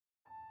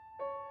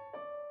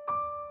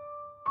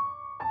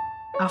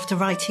After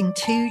writing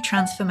 2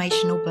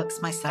 transformational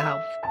books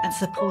myself and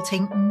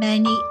supporting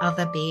many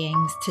other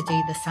beings to do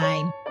the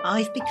same,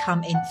 I've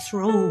become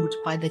enthralled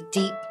by the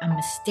deep and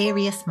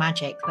mysterious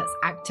magic that's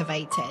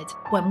activated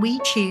when we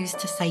choose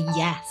to say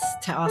yes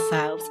to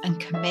ourselves and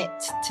commit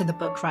to the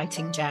book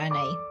writing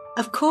journey.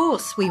 Of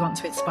course, we want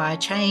to inspire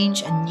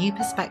change and new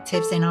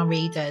perspectives in our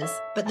readers,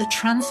 but the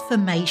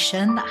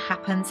transformation that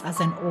happens as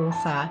an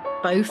author,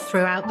 both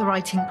throughout the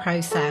writing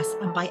process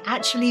and by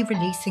actually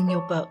releasing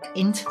your book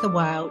into the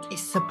world,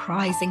 is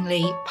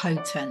surprisingly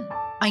potent.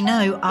 I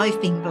know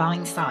I've been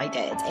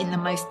blindsided in the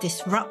most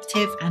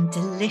disruptive and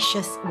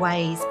delicious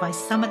ways by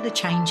some of the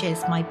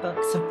changes my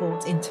books have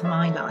brought into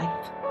my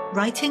life.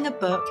 Writing a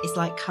book is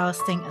like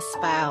casting a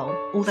spell.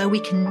 Although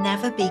we can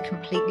never be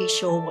completely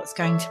sure what's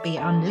going to be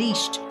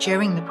unleashed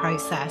during the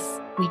process,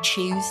 we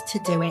choose to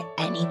do it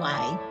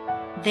anyway.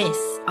 This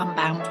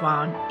Unbound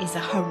one is a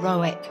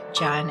heroic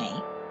journey.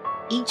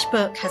 Each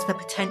book has the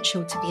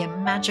potential to be a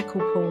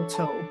magical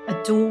portal,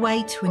 a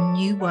doorway to a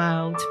new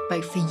world,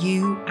 both for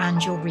you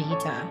and your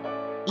reader.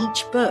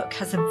 Each book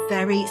has a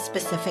very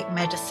specific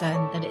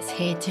medicine that it's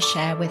here to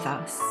share with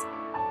us.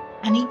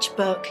 And each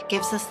book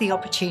gives us the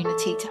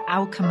opportunity to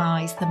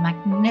alchemize the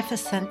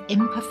magnificent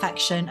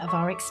imperfection of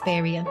our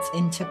experience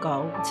into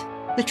gold.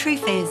 The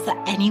truth is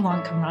that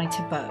anyone can write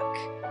a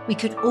book. We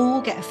could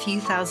all get a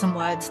few thousand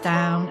words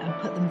down and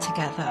put them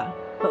together.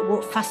 But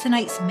what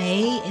fascinates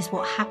me is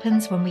what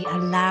happens when we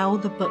allow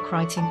the book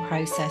writing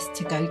process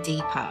to go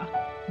deeper.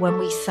 When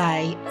we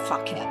say,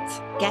 fuck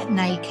it, get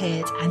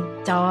naked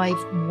and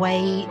dive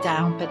way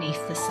down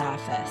beneath the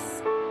surface.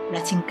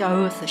 Letting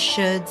go of the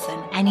shoulds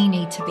and any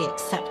need to be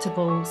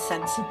acceptable,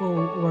 sensible,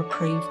 or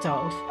approved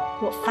of.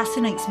 What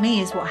fascinates me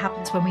is what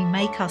happens when we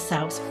make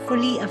ourselves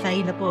fully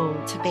available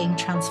to being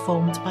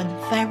transformed by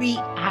the very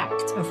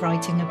act of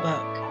writing a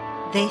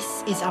book.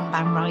 This is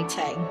Unbound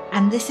Writing,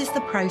 and this is the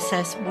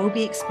process we'll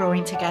be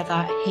exploring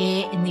together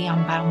here in the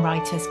Unbound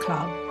Writers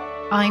Club.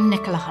 I'm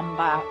Nicola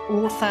Humber,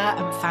 author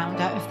and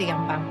founder of the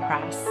Unbound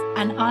Press,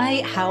 and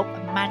I help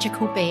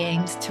magical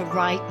beings to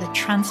write the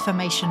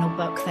transformational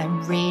book they're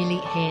really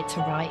here to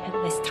write at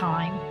this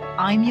time.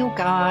 I'm your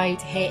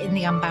guide here in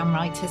the Unbound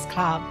Writers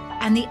Club,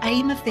 and the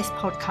aim of this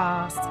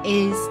podcast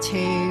is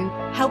to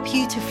help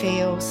you to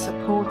feel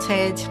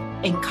supported,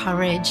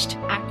 encouraged,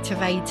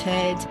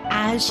 activated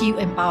as you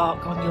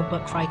embark on your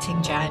book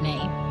writing journey.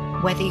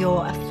 Whether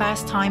you're a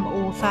first-time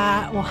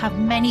author or have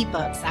many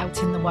books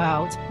out in the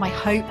world, my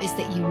hope is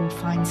that you will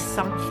find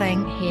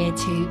something here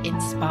to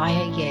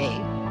inspire you.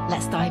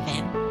 Let's dive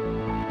in.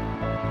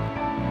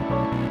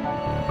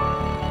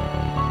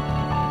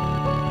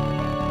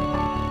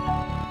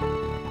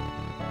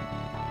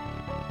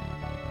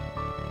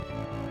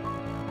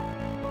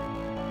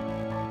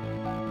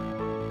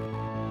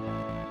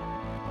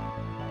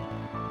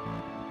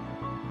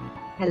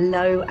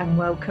 Hello and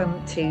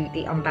welcome to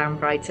the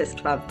Unbound Writers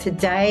Club.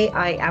 Today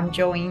I am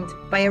joined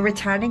by a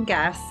returning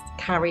guest,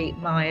 Carrie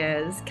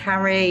Myers.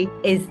 Carrie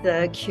is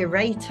the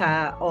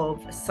curator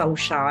of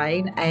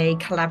Soulshine, a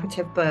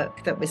collaborative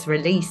book that was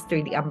released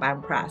through the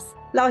Unbound Press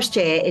last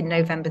year in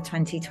November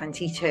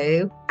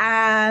 2022.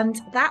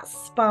 And that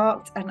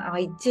sparked an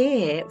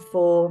idea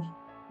for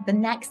the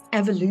next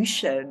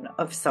evolution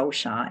of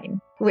Soulshine,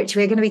 which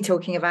we're going to be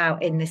talking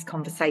about in this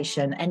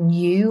conversation, and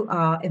you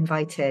are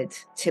invited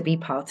to be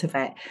part of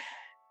it.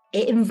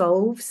 It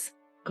involves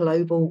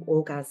global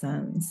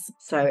orgasms.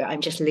 So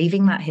I'm just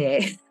leaving that here.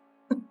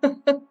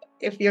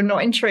 If you're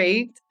not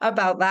intrigued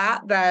about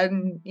that,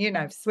 then,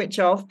 switch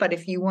off. But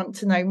if you want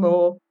to know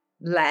more,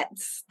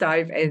 let's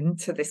dive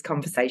into this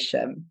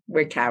conversation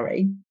with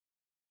Carrie.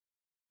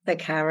 So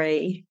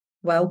Carrie,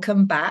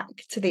 welcome back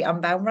to the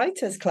Unbound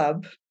Writers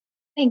Club.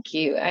 Thank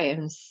you. I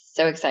am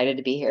so excited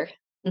to be here.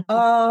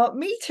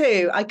 Me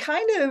too. I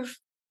kind of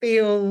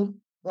feel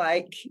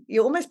like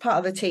you're almost part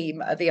of the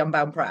team at the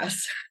Unbound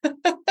Press.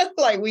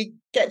 Like we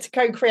get to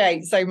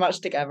co-create so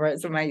much together.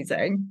 It's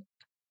amazing.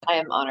 I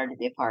am honored to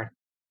be a part.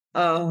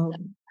 Oh,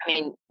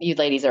 You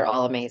ladies are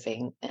all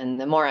amazing.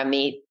 And the more I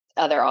meet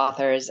other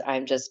authors,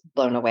 I'm just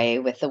blown away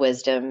with the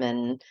wisdom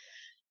and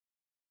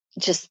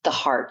just the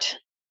heart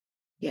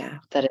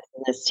that is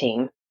in this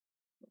team.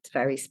 It's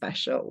very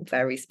special,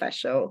 very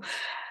special.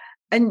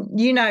 And,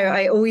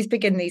 I always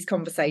begin these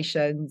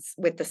conversations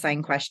with the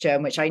same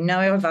question, which I know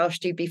I've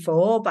asked you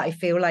before, but I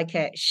feel like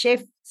it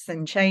shifts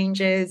and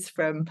changes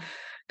from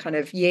kind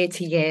of year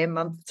to year,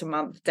 month to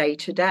month, day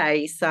to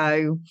day.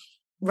 So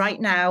right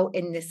now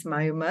in this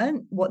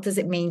moment, what does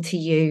it mean to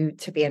you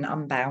to be an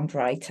unbound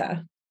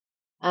writer?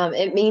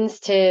 It means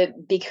to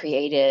be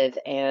creative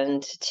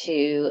and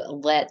to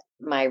let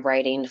my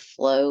writing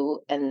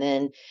flow. And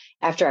then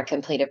after I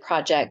complete a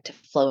project, to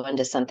flow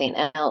into something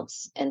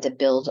else and to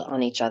build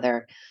on each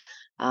other.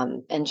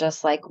 And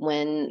just like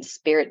when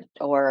spirit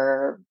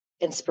or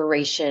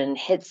inspiration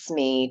hits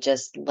me,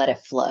 just let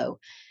it flow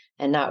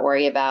and not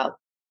worry about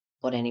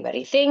what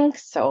anybody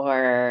thinks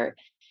or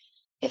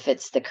if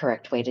it's the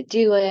correct way to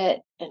do it,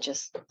 and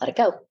just let it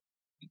go.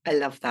 I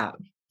love that.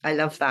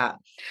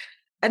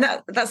 And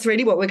that's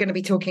really what we're going to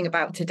be talking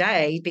about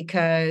today,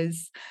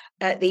 because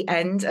at the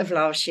end of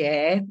last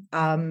year,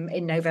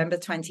 in November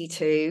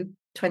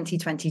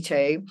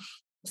 2022,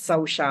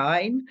 Soul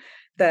Shine,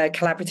 the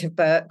collaborative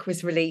book,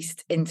 was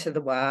released into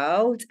the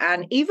world.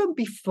 And even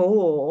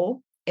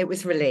before it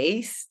was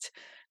released,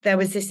 there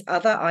was this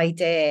other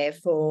idea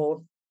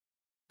for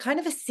kind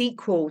of a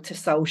sequel to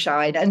Soul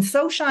Shine. And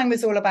Soul Shine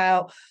was all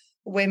about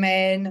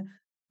women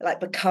like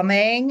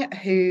becoming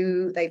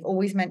who they've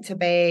always meant to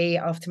be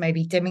after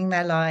maybe dimming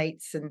their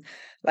lights and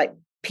like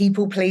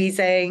people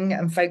pleasing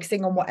and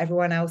focusing on what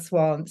everyone else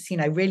wants, you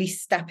know, really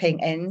stepping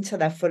into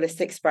their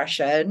fullest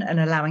expression and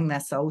allowing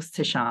their souls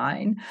to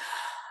shine.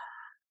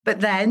 But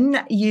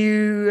then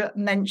you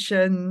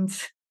mentioned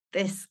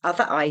this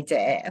other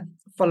idea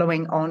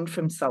following on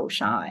from Soul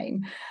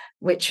Shine,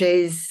 which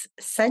is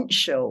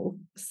sensual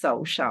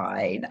soul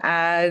shine.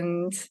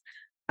 And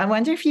I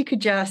wonder if you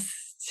could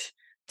just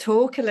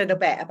talk a little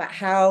bit about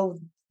how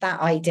that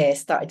idea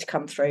started to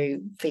come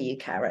through for you,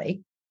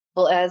 Carrie.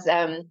 Well, as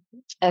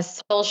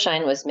Soul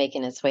Shine was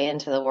making its way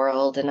into the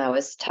world, and I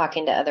was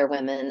talking to other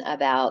women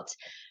about,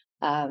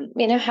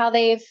 how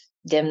they've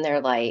dimmed their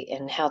light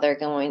and how they're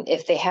going,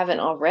 if they haven't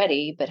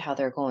already, but how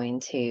they're going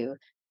to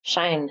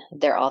shine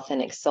their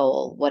authentic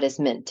soul, what is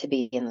meant to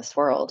be in this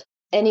world.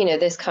 And,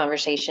 those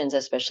conversations,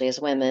 especially as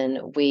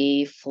women,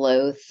 we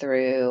flow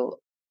through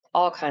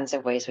all kinds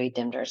of ways we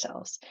dimmed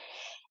ourselves.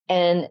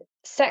 And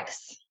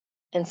sex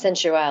and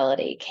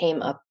sensuality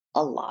came up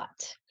a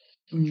lot.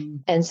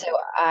 And so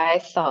I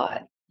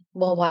thought,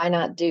 well, why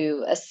not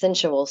do a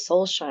sensual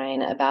soul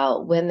shine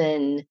about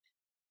women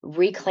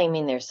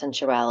reclaiming their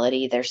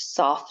sensuality, their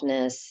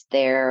softness,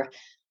 their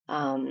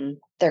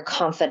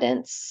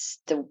confidence,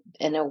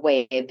 in a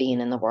way of being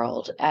in the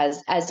world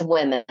as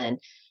women.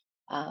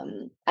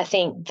 I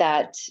think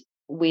that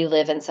we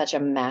live in such a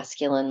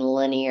masculine,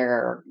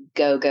 linear,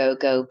 go, go,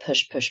 go,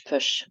 push, push,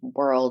 push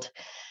world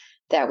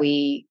that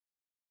we,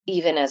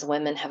 even as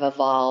women, have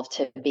evolved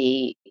to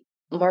be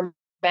more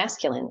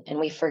masculine, and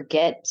we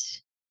forget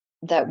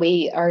that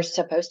we are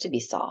supposed to be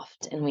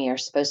soft and we are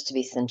supposed to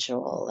be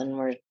sensual, and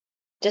we're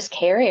just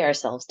carry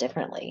ourselves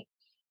differently.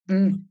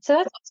 So that's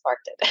what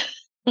sparked it.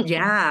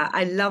 Yeah,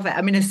 I love it.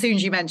 I mean, as soon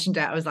as you mentioned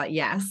it, I was like,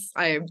 yes,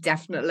 I'm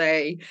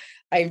definitely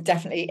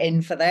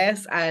in for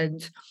this.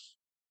 And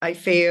I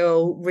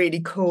feel really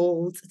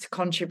called to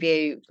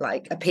contribute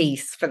like a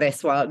piece for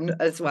this one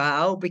as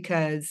well,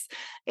 because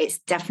it's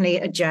definitely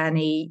a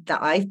journey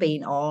that I've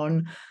been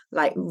on,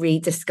 like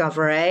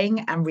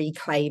rediscovering and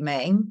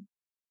reclaiming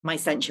my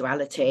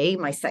sensuality,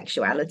 my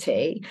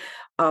sexuality,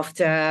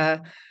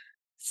 after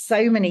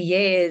so many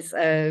years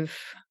of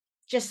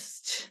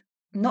just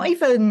not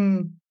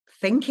even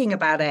thinking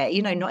about it,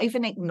 not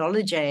even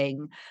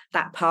acknowledging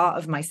that part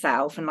of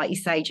myself. And like you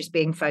say, just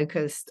being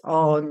focused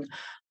on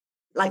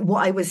like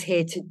what I was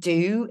here to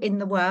do in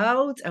the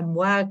world and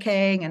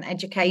working and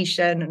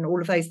education and all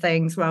of those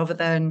things, rather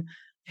than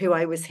who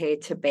I was here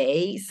to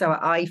be. So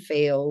I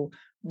feel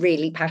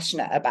really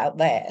passionate about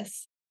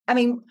this. I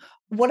mean,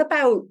 what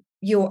about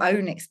your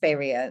own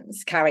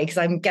experience, Carrie? Because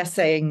I'm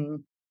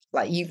guessing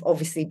like you've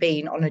obviously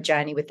been on a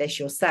journey with this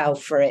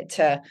yourself for it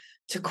to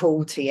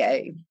call to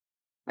you.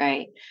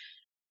 Right.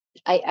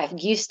 I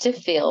used to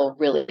feel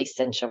really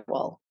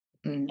sensual.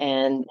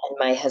 And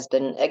my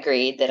husband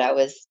agreed that I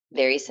was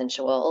very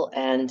sensual,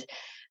 and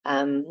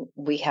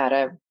we had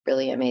a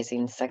really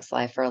amazing sex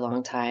life for a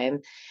long time.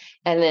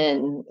 And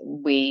then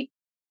we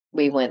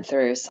went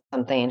through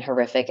something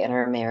horrific in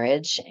our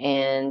marriage,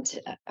 and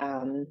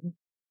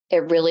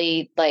it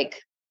really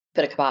like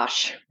put a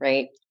kibosh,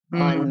 right,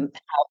 on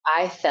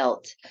how I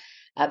felt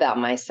about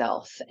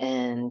myself,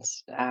 and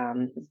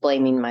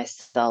blaming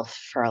myself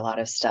for a lot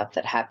of stuff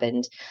that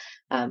happened.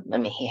 I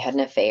mean, he had an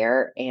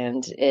affair,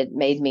 and it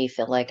made me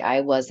feel like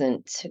I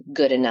wasn't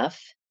good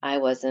enough. I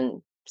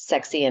wasn't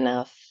sexy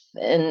enough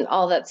and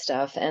all that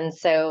stuff. And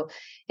so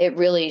it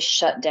really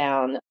shut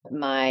down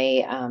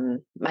my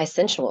my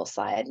sensual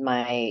side,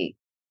 my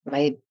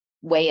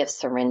way of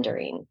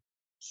surrendering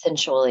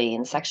sensually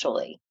and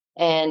sexually.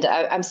 And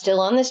I'm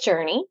still on this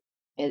journey.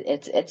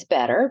 It's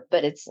better,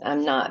 but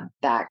I'm not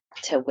back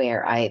to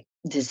where I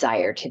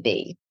desire to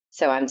be.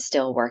 So I'm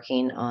still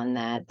working on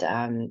that,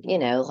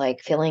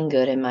 like feeling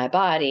good in my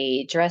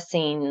body,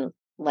 dressing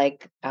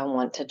like I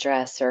want to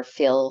dress or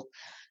feel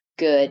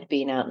good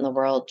being out in the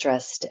world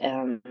dressed,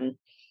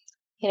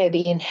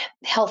 being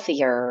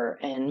healthier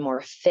and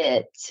more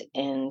fit,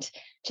 and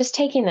just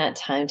taking that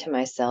time to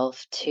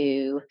myself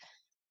to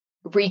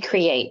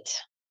recreate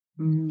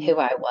who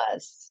I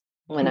was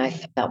when I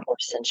felt more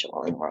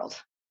sensual in the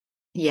world.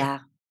 Yeah.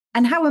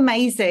 And how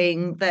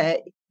amazing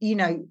that, you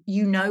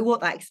know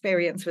what that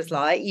experience was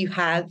like. You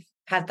have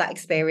had that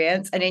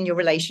experience, and in your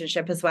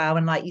relationship as well.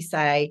 And like you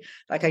say,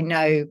 like, I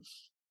know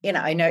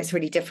it's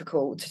really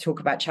difficult to talk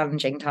about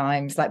challenging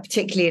times, like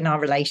particularly in our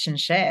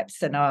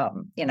relationships and our,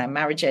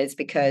 marriages,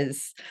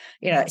 because,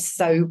 it's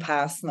so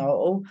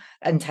personal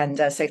and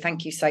tender. So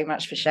thank you so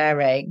much for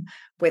sharing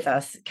with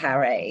us,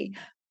 Carrie.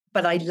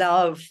 But I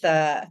love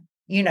that,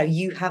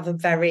 you have a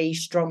very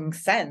strong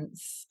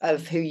sense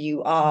of who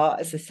you are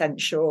as a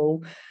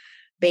sensual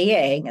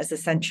being, as a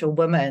sensual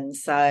woman.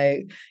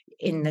 So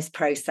in this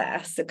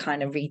process of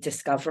kind of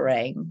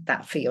rediscovering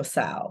that for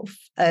yourself.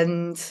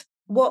 And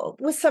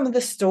what were some of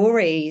the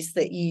stories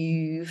that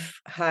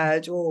you've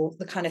heard, or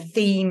the kind of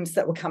themes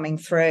that were coming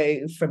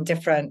through from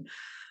different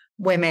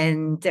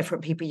women,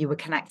 different people you were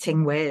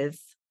connecting with,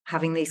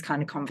 having these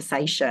kind of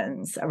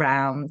conversations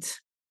around,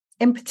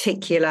 in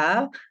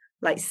particular,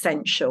 like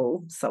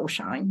sensual soul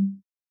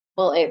shine?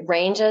 Well, it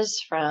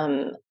ranges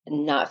from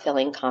not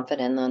feeling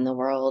confident in the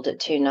world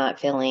to not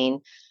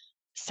feeling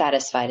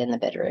satisfied in the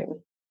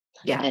bedroom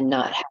Yeah. and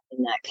not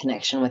having that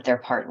connection with their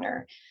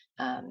partner.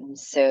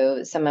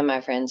 So some of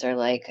my friends are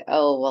like,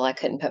 oh, well, I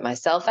couldn't put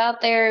myself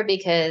out there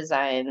because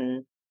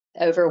I'm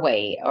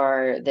overweight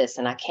or this,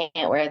 and I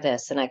can't wear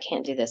this and I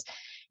can't do this.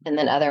 And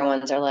then other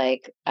ones are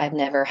like, I've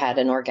never had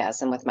an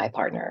orgasm with my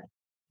partner.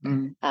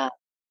 Mm.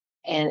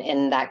 And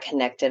in that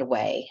connected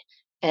way.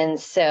 And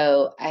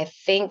so I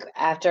think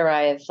after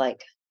I've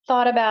like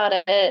thought about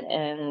it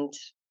and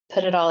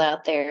put it all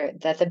out there,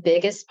 that the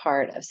biggest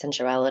part of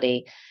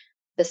sensuality,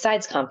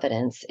 besides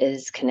confidence,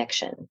 is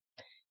connection.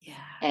 Yeah.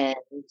 And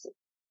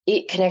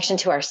connection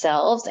to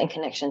ourselves and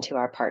connection to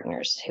our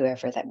partners,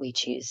 whoever that we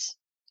choose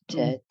to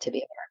be a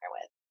partner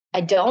with.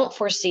 I don't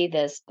foresee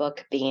this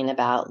book being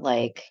about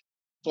like,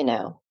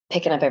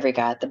 picking up every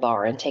guy at the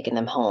bar and taking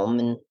them home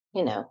and,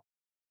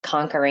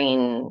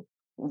 conquering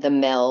the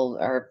male,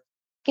 or,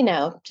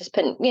 just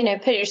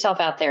put yourself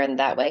out there in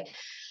that way.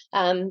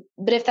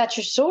 But if that's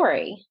your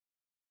story,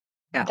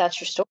 Yeah. that's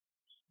your story.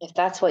 If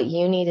that's what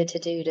you needed to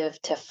do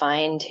to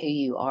find who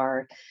you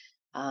are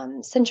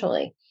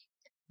sensually.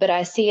 But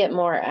I see it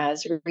more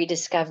as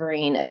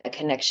rediscovering a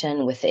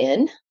connection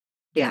within,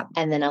 Yeah.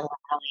 and then allowing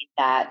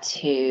that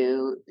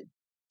to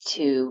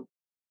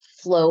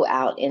flow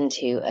out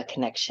into a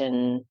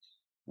connection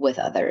with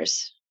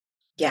others.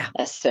 Yeah.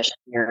 Especially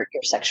your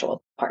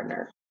sexual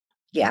partner.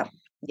 Yeah.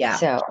 Yeah.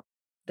 So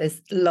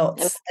there's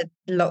lots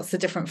of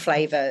different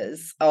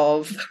flavors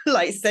of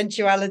like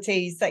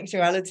sensuality,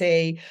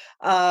 sexuality.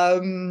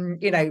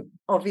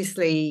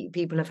 Obviously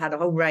people have had a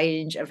whole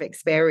range of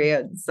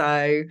experience.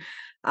 So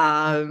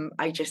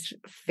I just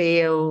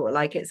feel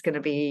like it's going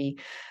to be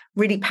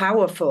really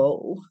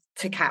powerful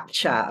to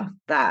capture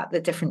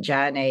the different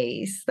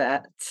journeys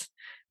that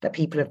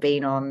people have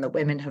been on, that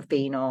women have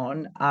been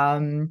on.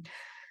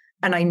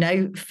 And I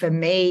know for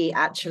me,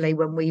 actually,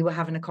 when we were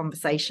having a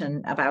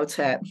conversation about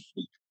it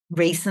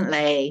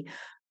recently,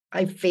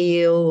 I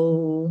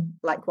feel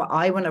like what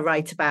I want to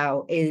write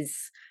about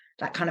is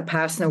that kind of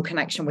personal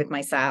connection with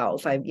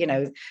myself. I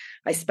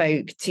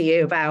spoke to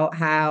you about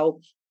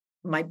how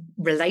my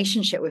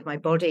relationship with my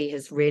body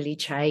has really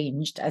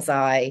changed as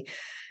I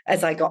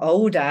got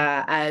older,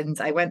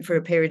 and I went through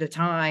a period of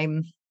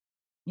time,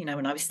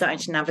 when I was starting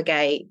to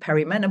navigate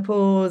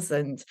perimenopause,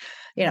 and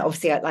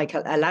obviously like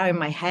allowing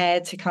my hair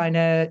to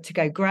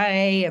go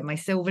grey and my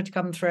silver to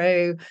come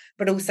through,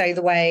 but also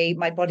the way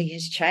my body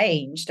has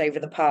changed over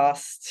the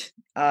past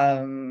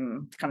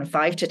kind of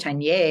 5 to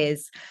 10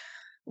 years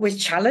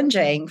was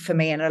challenging for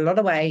me in a lot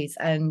of ways.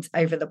 And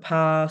over the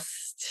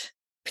past,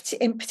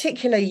 in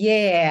particular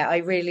year, I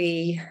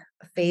really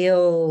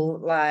feel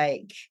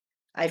like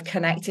I've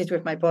connected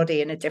with my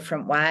body in a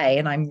different way,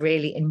 and I'm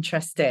really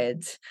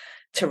interested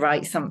to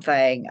write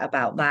something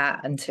about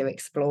that and to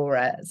explore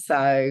it.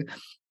 So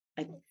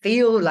I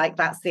feel like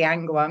that's the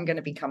angle I'm going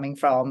to be coming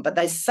from. But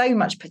there's so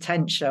much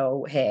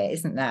potential here,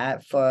 isn't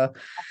there, for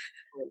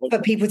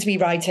people to be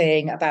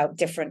writing about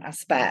different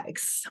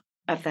aspects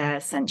of their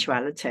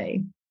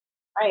sensuality.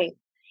 right.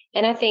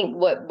 And I think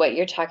what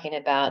you're talking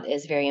about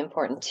is very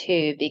important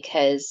too,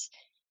 because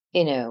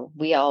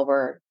we all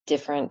were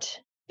different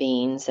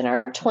beings in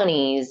our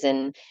 20s,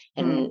 and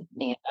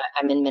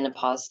I'm in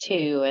menopause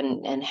too,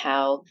 and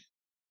how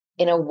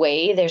in a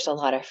way there's a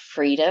lot of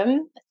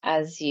freedom,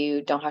 as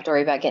you don't have to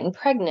worry about getting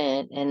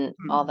pregnant and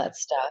all that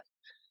stuff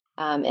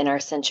in our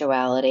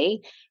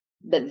sensuality.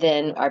 But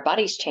then our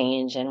bodies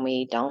change and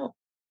we don't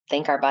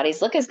think our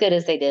bodies look as good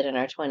as they did in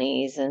our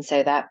 20s, and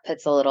so that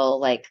puts a little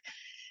like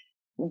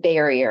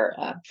barrier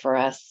up for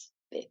us,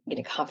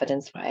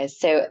 confidence wise.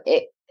 So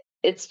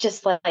it's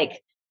just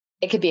like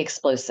it could be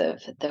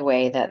explosive the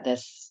way that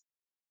this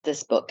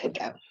book could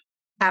go.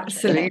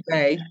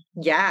 Absolutely.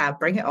 Yeah,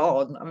 bring it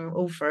on. I'm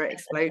all for it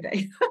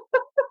exploding.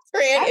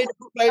 Creative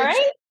All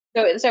explosion.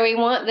 right. So we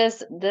want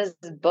this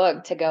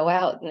book to go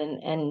out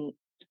and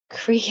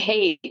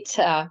create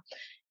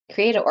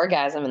create an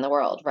orgasm in the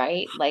world,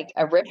 right? Like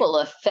a ripple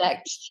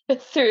effect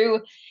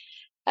through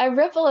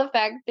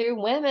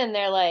women.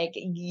 They're like,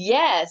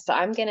 yes,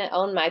 I'm going to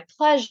own my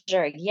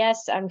pleasure.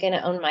 Yes, I'm going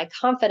to own my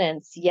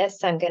confidence.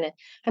 Yes, I'm going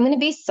to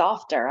be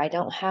softer. I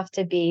don't have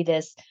to be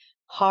this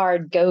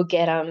hard go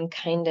get 'em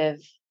kind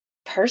of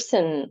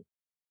person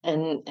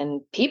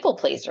and people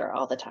pleaser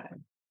all the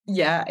time.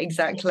 Yeah,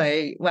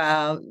 exactly.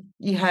 Well,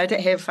 you heard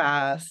it here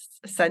first.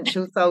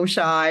 Sensual Soul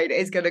Shine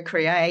is going to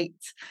create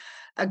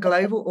a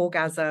global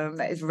orgasm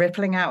that is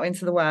rippling out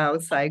into the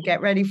world. So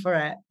get ready for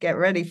it. Get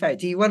ready for it.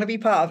 Do you want to be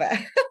part of it?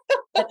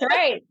 That's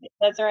right.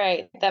 That's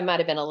right. That might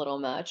have been a little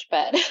much,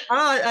 but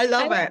Oh, I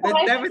love I it. how There's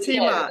I never see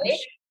too it, right? much.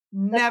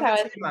 That's Never how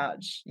I too see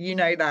much. You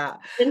know that.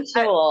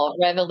 Sensual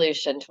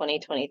Revolution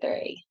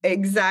 2023.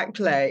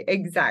 Exactly.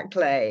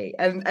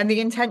 And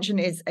the intention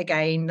is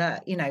again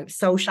that,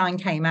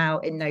 Soulshine came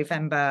out in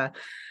November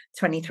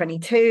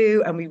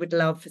 2022, and we would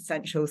love for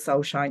Sensual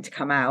Soulshine to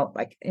come out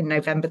like in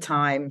November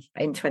time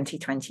in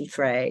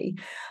 2023.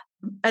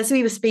 As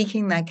we were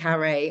speaking there,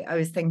 Carrie, I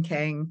was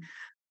thinking,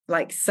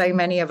 like so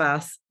many of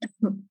us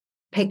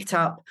picked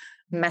up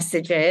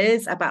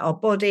messages about our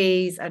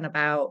bodies and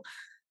about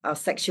our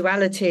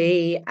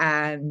sexuality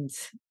and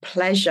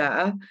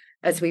pleasure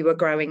as we were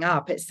growing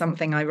up. It's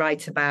something I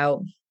write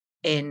about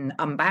in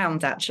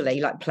Unbound, actually.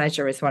 Like,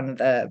 pleasure is one of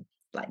the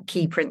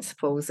key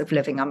principles of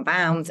living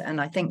unbound. And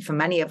I think for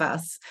many of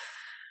us,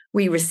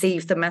 we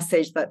receive the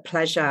message that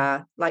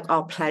pleasure, like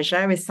our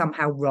pleasure, is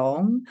somehow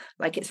wrong.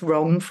 Like, it's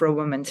wrong for a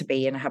woman to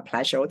be in her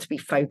pleasure or to be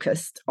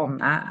focused on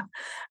that.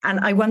 And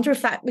I wonder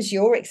if that was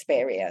your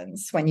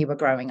experience when you were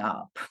growing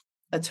up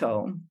at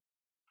all.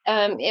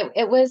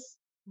 It was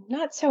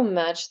not so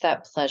much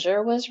that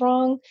pleasure was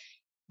wrong,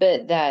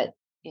 but that,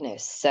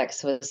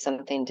 sex was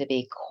something to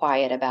be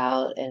quiet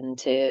about and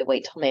to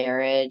wait till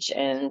marriage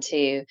and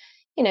to,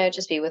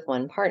 just be with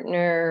one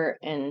partner.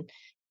 And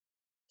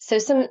so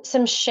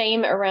some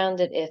shame around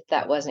it if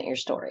that wasn't your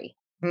story.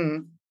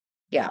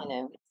 Yeah.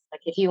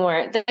 Like if you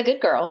weren't the good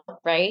girl,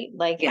 right?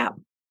 Like Yeah.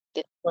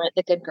 if you weren't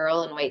the good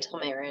girl and wait till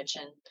marriage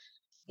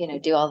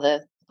and, do all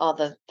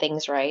the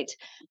things right.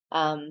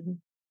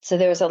 So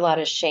there was a lot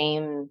of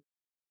shame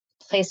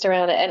placed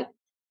around it. And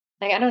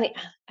like, I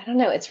don't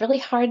know. It's really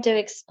hard to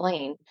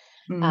explain.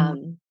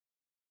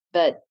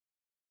 But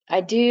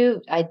I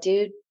do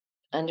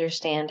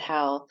understand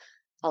how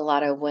a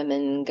lot of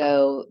women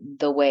go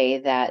the way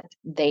that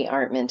they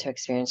aren't meant to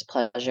experience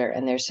pleasure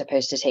and they're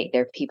supposed to take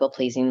their people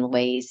pleasing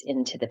ways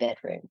into the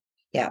bedroom.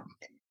 Yeah.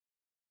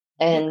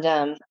 And,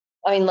 I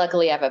mean,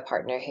 luckily I have a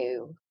partner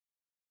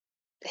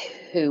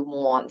who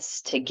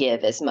wants to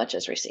give as much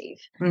as receive.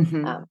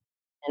 And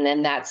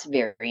then that's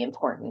very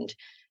important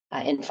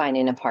in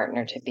finding a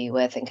partner to be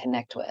with and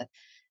connect with.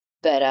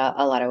 But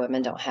a lot of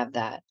women don't have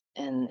that,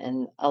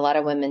 and a lot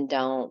of women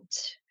don't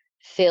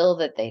feel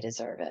that they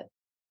deserve it,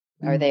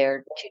 or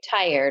they're too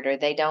tired, or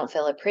they don't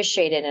feel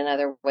appreciated in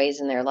other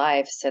ways in their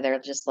life. So they're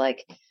just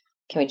like,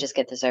 "Can we just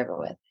get this over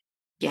with?"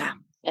 Yeah.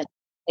 And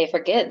they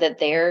forget that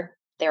they're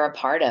a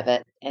part of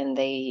it, and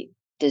they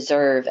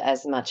deserve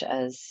as much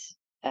as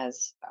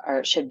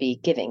or should be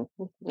giving,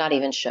 not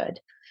even should,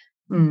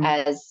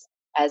 as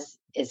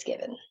is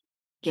given.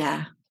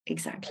 Yeah, We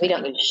exactly.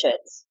 don't need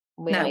shoulds.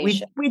 No,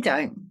 we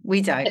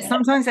don't.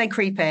 Sometimes they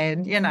creep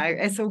in,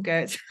 it's all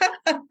good.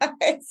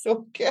 It's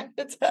all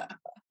good.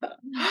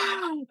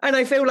 And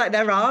I feel like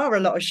there are a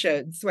lot of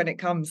shoulds when it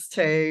comes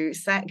to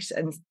sex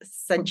and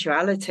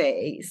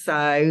sensuality.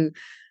 So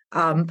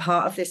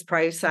part of this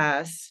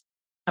process,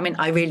 I mean,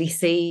 I really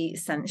see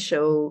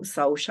Sensual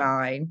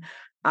Soulshine,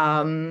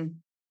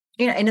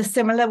 in a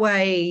similar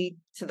way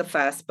to the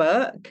first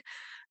book.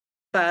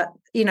 But,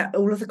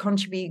 all of the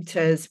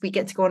contributors, we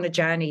get to go on a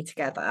journey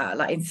together,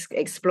 like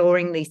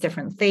exploring these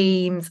different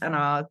themes and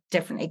our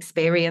different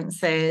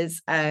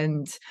experiences.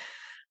 And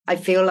I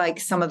feel like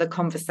some of the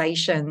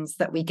conversations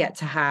that we get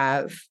to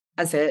have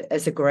as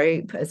a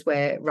group, as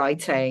we're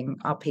writing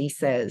our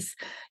pieces,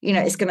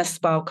 it's going to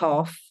spark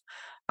off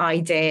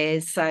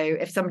ideas. So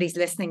if somebody's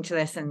listening to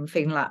this and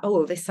feeling like,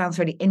 oh, this sounds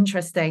really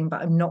interesting,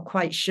 but I'm not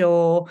quite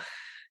sure,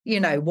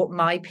 what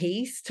my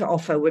piece to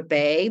offer would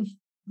be,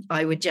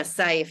 I would just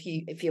say,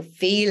 if you're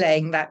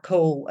feeling that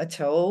call at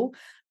all,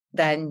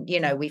 then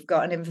we've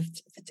got an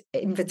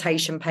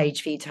invitation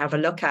page for you to have a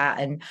look at,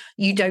 and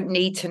you don't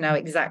need to know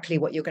exactly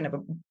what you're going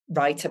to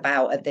write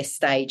about at this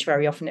stage.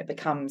 Very often it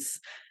becomes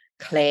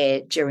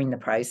clear during the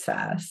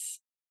process.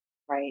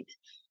 Right.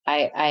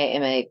 I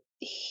am a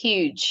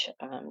huge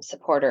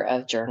supporter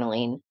of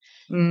journaling.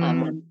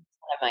 One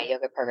of my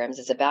yoga programs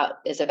is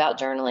about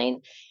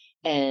journaling.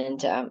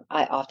 And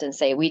I often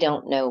say we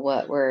don't know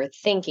what we're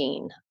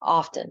thinking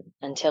often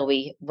until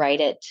we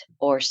write it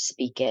or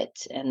speak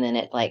it. And then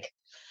it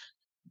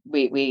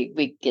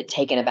we get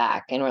taken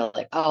aback and we're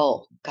like,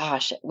 oh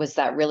gosh, was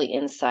that really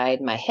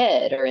inside my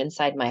head or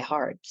inside my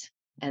heart?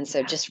 And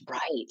so just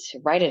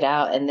write it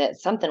out, and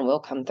that something will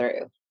come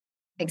through.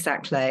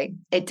 Exactly.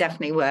 It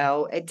definitely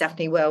will.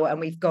 And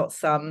we've got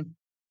some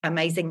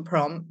amazing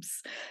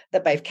prompts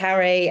that both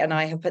Carrie and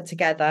I have put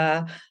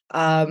together,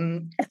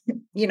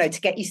 to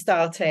get you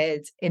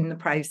started in the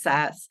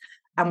process.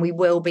 And we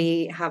will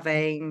be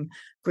having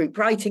group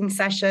writing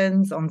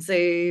sessions on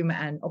Zoom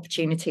and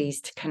opportunities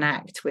to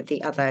connect with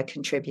the other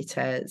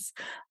contributors,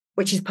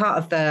 which is part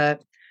of the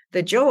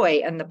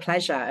joy and the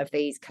pleasure of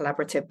these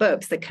collaborative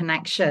books, the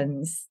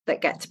connections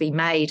that get to be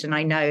made. And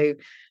I know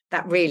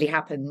that really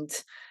happened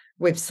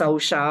with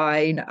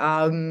Soulshine.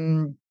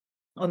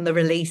 On the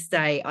release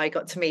day, I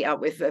got to meet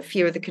up with a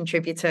few of the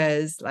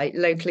contributors, like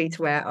locally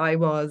to where I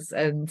was,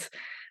 and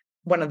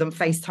one of them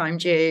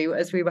FaceTimed you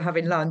as we were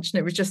having lunch, and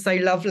it was just so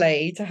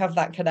lovely to have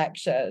that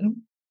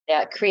connection.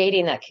 Yeah,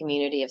 creating that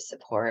community of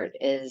support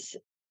is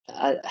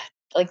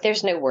like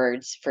there's no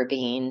words for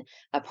being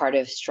a part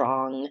of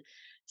strong,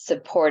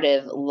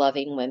 supportive,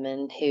 loving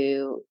women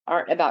who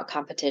aren't about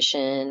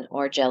competition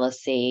or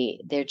jealousy.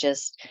 They're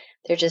just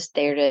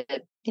there to,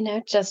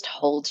 just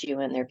hold you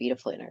in their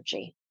beautiful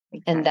energy.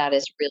 And Exactly. that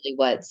is really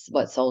what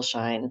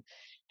Soulshine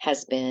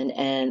has been.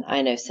 And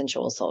I know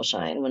Sensual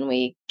Soulshine, when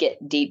we get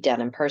deep down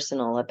and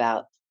personal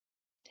about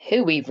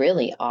who we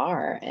really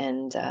are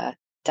and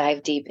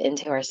dive deep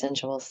into our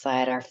sensual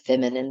side, our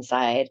feminine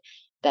side,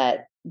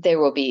 that there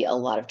will be a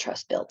lot of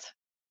trust built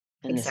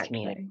in this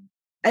community.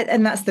 Exactly.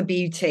 And that's the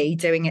beauty,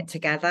 doing it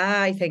together.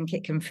 I think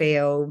it can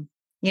feel,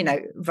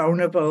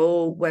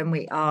 vulnerable when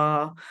we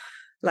are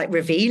like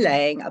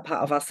revealing a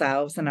part of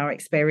ourselves and our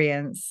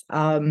experience.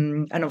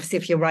 And obviously,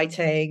 if you're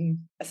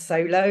writing a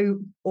solo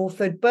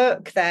authored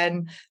book,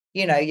 then,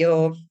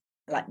 you're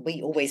like,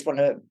 we always want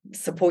to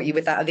support you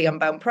with that at the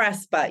Unbound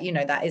Press, but,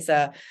 that is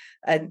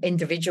an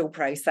individual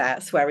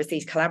process. Whereas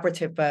these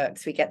collaborative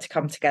books, we get to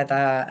come together,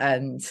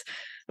 and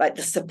like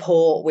the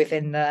support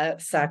within the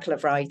circle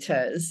of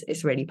writers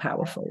is really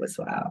powerful as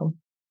well.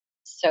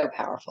 So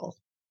powerful.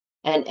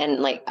 And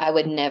like I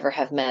would never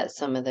have met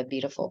some of the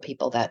beautiful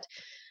people that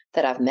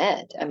I've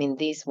met. I mean,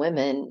 these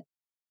women,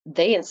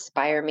 they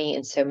inspire me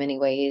in so many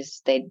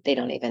ways they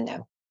don't even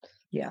know.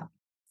 Yeah.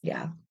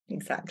 Yeah,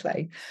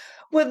 exactly.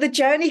 Well, the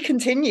journey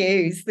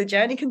continues. The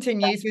journey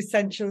continues with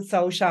Sensual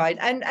Soulshine.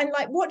 And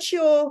like, what's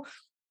your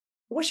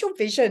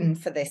vision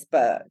for this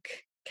book,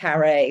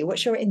 Carrie?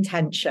 What's your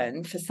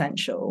intention for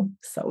Sensual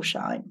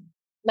Soulshine?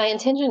 My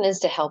intention is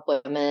to help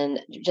women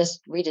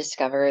just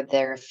rediscover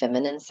their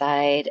feminine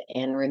side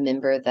and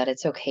remember that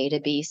it's okay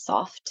to be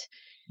soft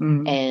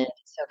Mm, and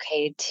it's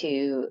okay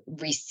to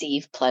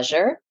receive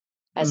pleasure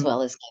as mm,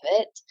 well as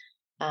give it.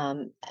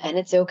 And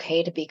it's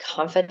okay to be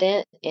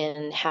confident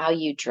in how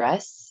you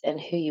dress and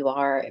who you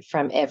are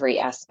from every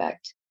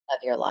aspect of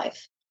your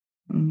life.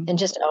 mm. And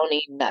just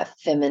owning that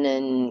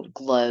feminine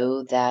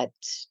glow that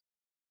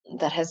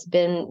has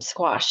been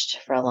squashed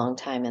for a long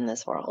time in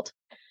this world.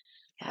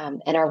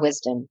 And our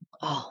wisdom.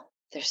 Oh,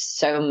 there's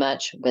so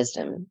much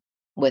wisdom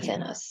Yeah,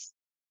 within us.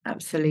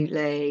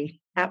 absolutely.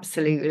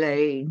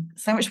 Absolutely.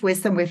 So much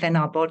wisdom within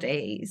our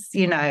bodies,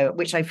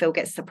 which I feel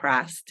gets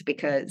suppressed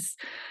because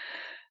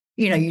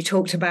you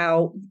talked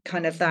about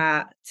kind of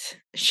that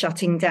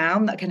shutting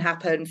down that can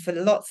happen for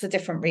lots of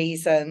different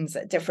reasons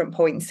at different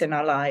points in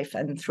our life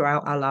and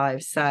throughout our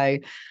lives. So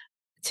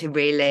to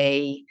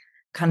really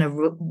kind of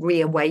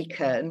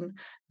reawaken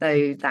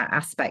that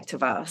aspect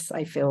of us,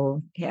 I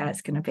feel,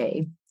 it's going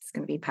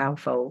to be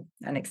powerful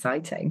and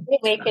exciting.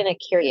 Awaken a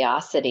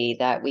curiosity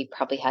that we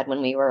probably had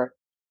when we were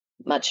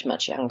much,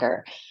 much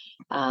younger.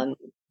 Um,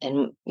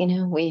 and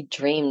we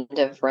dreamed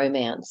of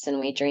romance and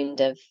we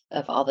dreamed of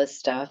all this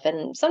stuff.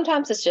 And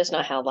sometimes it's just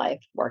not how life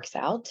works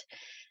out.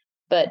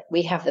 But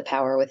we have the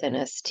power within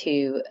us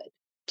to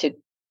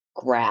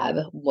grab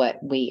what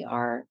we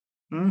are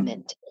Mm,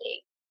 meant to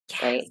be,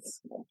 right?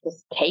 yes,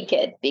 Just take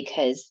it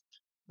because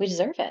we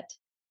deserve it.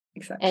 And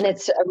exactly.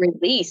 it's a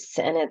release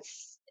and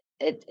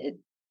it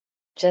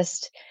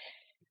just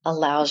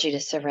allows you to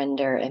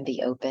surrender and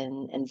be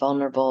open and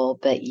vulnerable,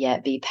 but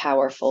yet be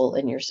powerful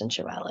in your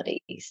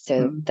sensuality.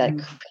 So that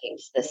Mhm.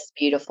 creates this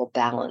beautiful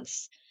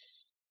balance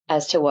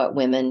as to what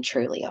women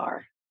truly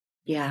are.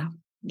 Yeah,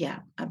 yeah,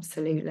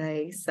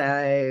 absolutely.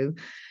 So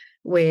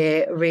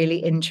we're really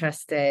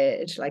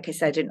interested, like I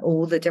said, in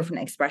all the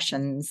different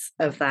expressions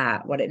of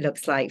that, what it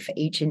looks like for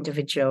each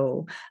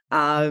individual.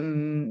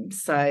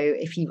 So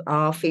if you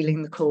are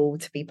feeling the call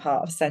to be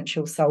part of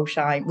Sensual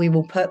Soulshine, we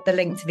will put the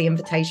link to the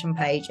invitation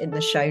page in the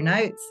show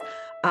notes.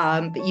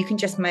 But you can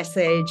just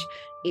message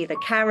either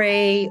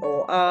Carrie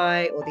or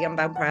I or the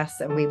Unbound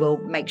Press, and we will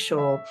make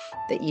sure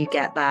that you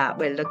get that.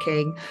 We're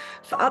looking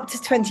for up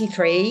to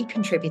 23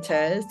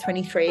 contributors,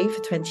 23 for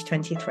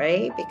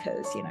 2023,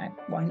 because,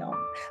 why not?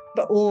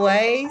 But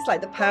always like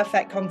the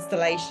perfect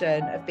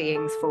constellation of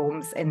beings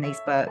forms in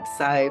these books.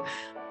 So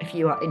if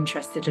you are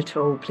interested at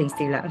all, please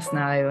do let us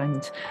know,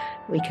 and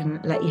we can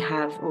let you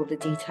have all the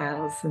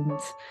details and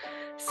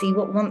see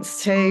what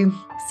wants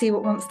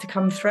to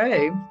come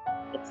through.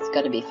 It's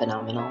going to be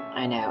phenomenal.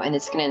 I know. And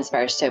it's going to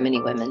inspire so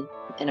many women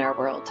in our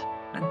world.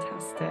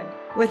 Fantastic.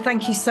 Well,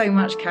 thank you so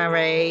much,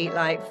 Carrie,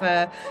 like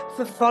for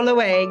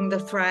following the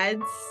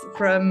threads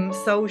from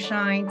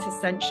Soulshine to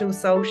Sensual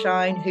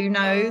Soulshine. Who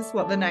knows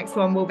what the next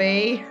one will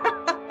be?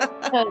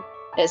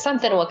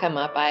 Something will come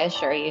up, I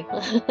assure you.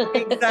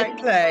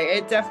 Exactly.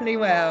 It definitely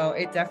will.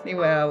 It definitely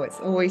will. It's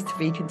always to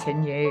be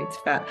continued.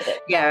 But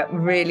yeah,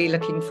 really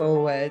looking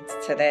forward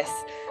to this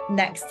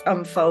next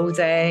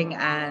unfolding.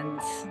 And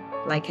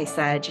like I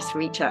said, just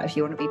reach out if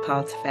you want to be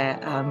part of it.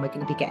 We're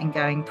going to be getting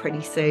going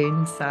pretty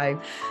soon. So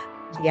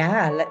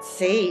yeah, let's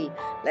see.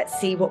 Let's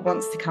see what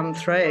wants to come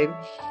through.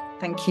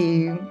 Thank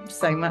you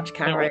so much,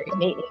 Can't wait Carrie. to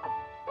meet you.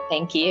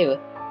 Thank you.